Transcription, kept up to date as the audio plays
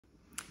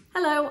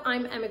Hello,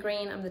 I'm Emma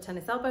Green, I'm the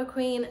Tennis Elbow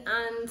Queen,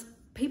 and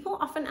people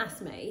often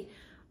ask me,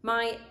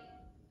 my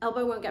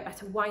elbow won't get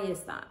better, why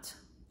is that?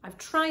 I've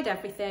tried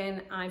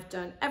everything, I've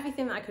done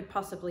everything that I could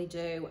possibly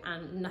do,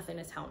 and nothing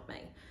has helped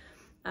me.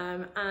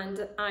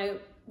 And I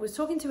was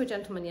talking to a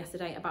gentleman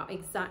yesterday about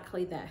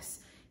exactly this.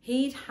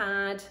 He'd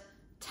had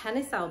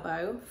tennis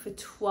elbow for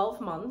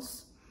 12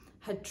 months,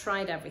 had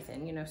tried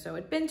everything, you know, so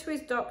had been to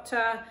his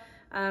doctor,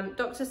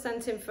 doctor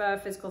sent him for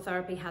physical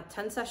therapy, had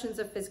 10 sessions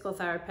of physical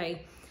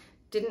therapy,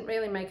 didn't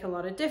really make a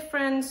lot of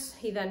difference.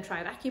 He then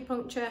tried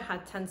acupuncture,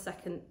 had 10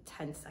 sessions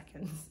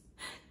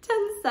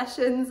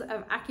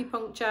of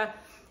acupuncture,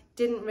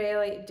 didn't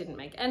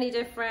make any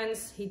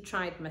difference. He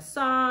tried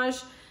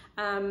massage.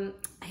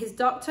 His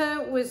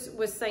doctor was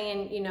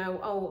saying, you know,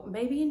 oh,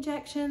 maybe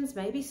injections,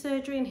 maybe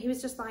surgery. And he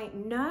was just like,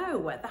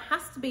 no, there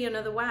has to be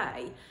another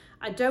way.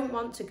 I don't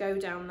want to go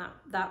down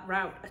that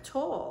route at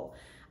all.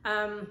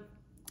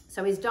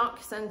 So his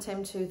doc sent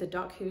him to the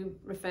doc who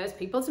refers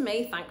people to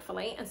me,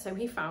 thankfully, and so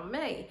he found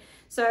me.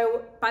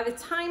 So by the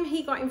time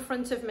he got in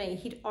front of me,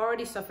 he'd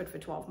already suffered for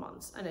 12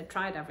 months and had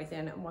tried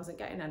everything and wasn't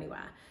getting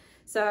anywhere.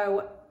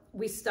 So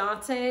we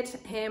started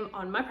him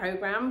on my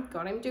program,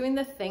 got him doing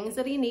the things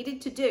that he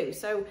needed to do.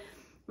 So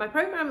my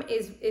program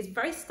is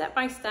very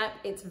step-by-step,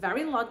 it's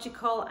very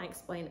logical. I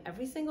explain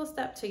every single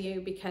step to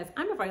you because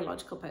I'm a very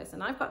logical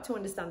person. I've got to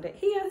understand it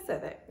here so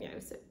that, you know,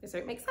 so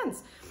it makes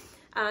sense.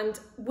 And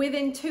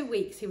within 2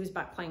 weeks, he was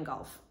back playing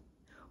golf.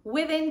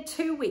 Within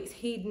 2 weeks,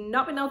 he'd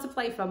not been able to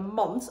play for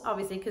months,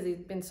 obviously, because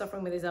he'd been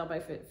suffering with his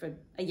elbow for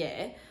a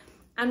year.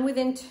 And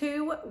within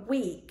 2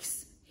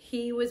 weeks,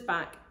 he was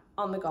back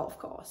on the golf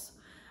course.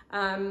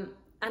 And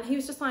he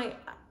was just like,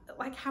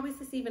 how is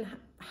this even,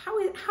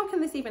 how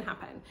can this even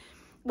happen?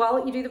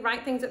 Well, you do the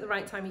right things at the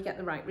right time, you get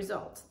the right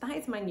results. That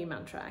is my new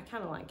mantra. I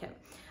kind of like it.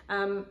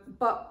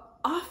 But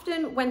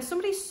often when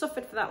somebody's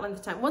suffered for that length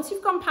of time, once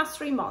you've gone past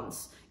 3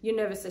 months, your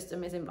nervous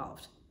system is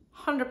involved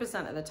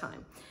 100% of the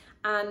time.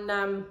 And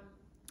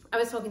I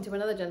was talking to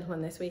another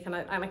gentleman this week and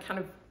I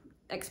kind of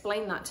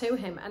explained that to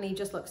him and he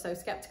just looked so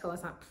skeptical. I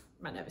was like,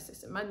 my nervous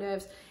system, my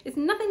nerves, it's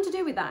nothing to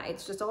do with that.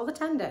 It's just all the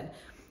tendon.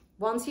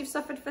 Once you've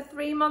suffered for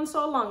 3 months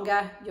or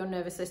longer, your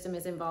nervous system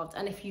is involved.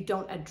 And if you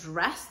don't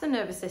address the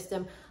nervous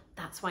system,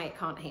 that's why it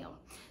can't heal.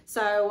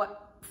 So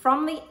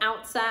from the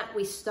outset,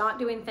 we start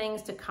doing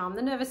things to calm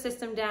the nervous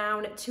system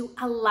down, to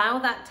allow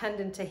that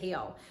tendon to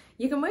heal.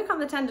 You can work on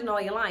the tendon all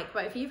you like,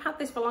 but if you've had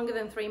this for longer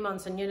than 3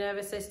 months and your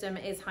nervous system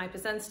is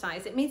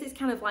hypersensitized, it means it's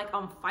kind of like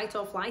on fight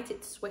or flight,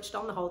 it's switched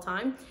on the whole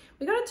time.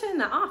 We've got to turn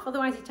that off,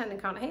 otherwise your tendon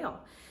can't heal.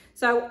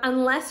 So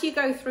unless you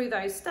go through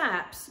those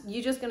steps,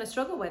 you're just going to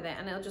struggle with it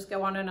and it'll just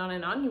go on and on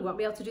and on. You won't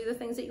be able to do the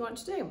things that you want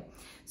to do.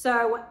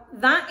 So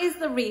that is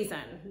the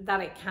reason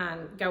that it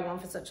can go on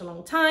for such a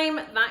long time.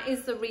 That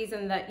is the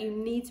reason that you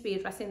need to be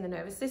addressing the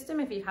nervous system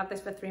if you've had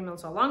this for 3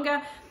 months or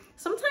longer.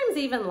 Sometimes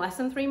even less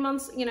than 3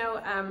 months, you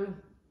know,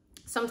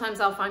 sometimes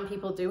I'll find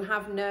people do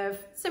have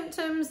nerve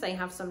symptoms, they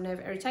have some nerve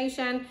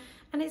irritation,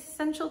 and it's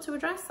essential to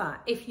address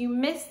that. If you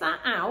miss that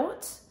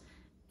out,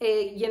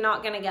 you're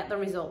not going to get the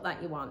result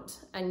that you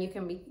want. And you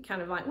can be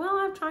kind of like, well,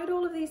 I've tried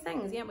all of these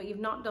things. Yeah, but you've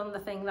not done the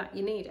thing that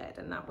you needed.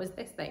 And that was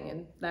this thing.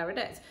 And there it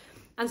is.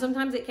 And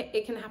sometimes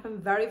it can happen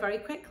very, very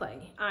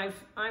quickly. I've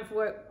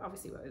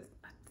obviously worked with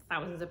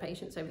thousands of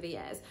patients over the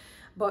years.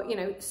 But, you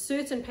know,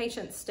 certain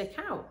patients stick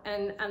out.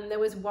 And there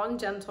was one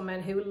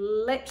gentleman who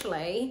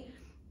literally,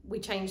 we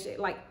changed it.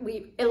 Like,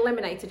 we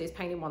eliminated his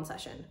pain in 1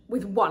 session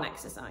with 1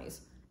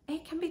 exercise.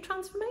 It can be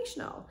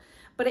transformational.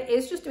 But it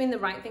is just doing the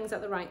right things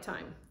at the right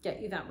time,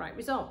 get you that right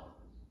result.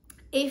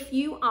 If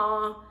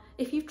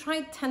you've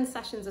tried 10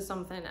 sessions or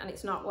something and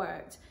it's not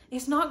worked,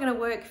 it's not going to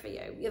work for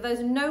you.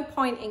 There's no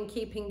point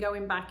in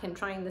going back and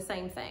trying the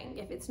same thing.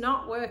 If it's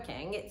not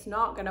working, it's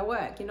not going to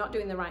work. You're not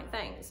doing the right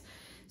things.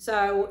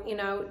 So, you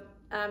know,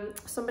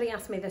 somebody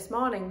asked me this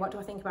morning, what do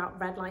I think about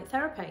red light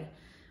therapy?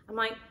 I'm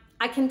like,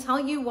 I can tell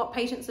you what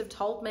patients have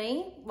told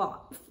me.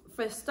 Well,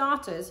 for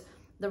starters,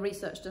 the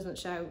research doesn't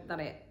show that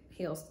it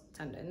heals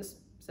tendons.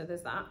 So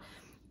there's that.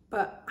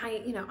 But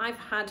I've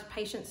had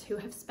patients who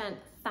have spent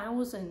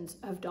thousands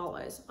of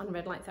dollars on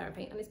red light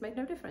therapy and it's made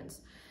no difference.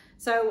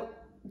 So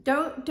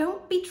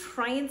don't be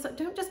trying, so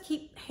don't just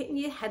keep hitting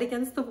your head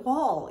against the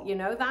wall. You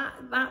know,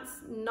 that's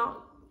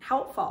not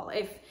helpful.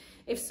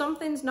 If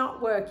something's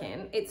not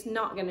working, it's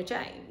not going to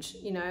change.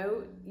 You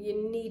know,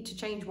 you need to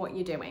change what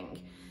you're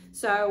doing.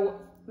 So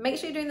make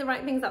sure you're doing the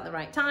right things at the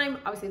right time.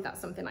 Obviously,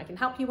 that's something I can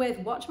help you with.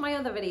 Watch my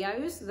other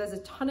videos. There's a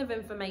ton of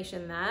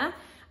information there.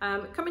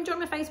 Come and join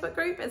my Facebook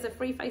group. It's a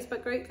free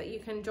Facebook group that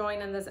you can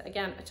join, and there's,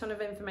 again, a ton of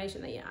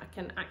information that you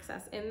can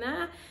access in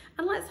there.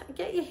 And let's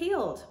get you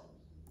healed.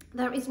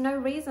 There is no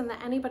reason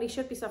that anybody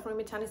should be suffering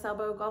with tennis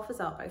elbow or golfer's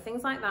elbow.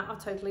 Things like that are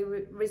totally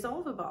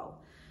resolvable.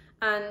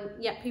 And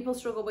yet people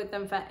struggle with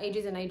them for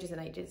ages and ages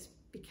and ages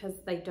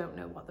because they don't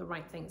know what the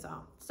right things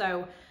are.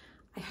 So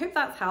I hope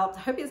that's helped.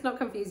 I hope it's not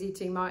confused you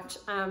too much.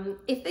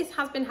 If this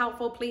has been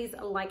helpful, please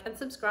like and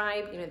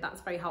subscribe. You know,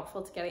 that's very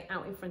helpful to get it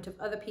out in front of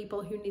other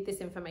people who need this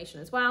information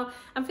as well.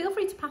 And feel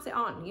free to pass it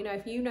on. You know,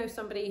 if you know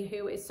somebody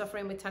who is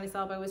suffering with tennis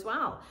elbow as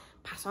well,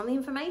 pass on the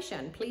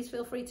information. Please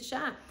feel free to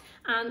share.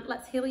 And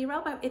let's heal your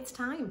elbow. It's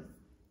time.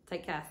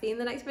 Take care. See you in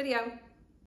the next video.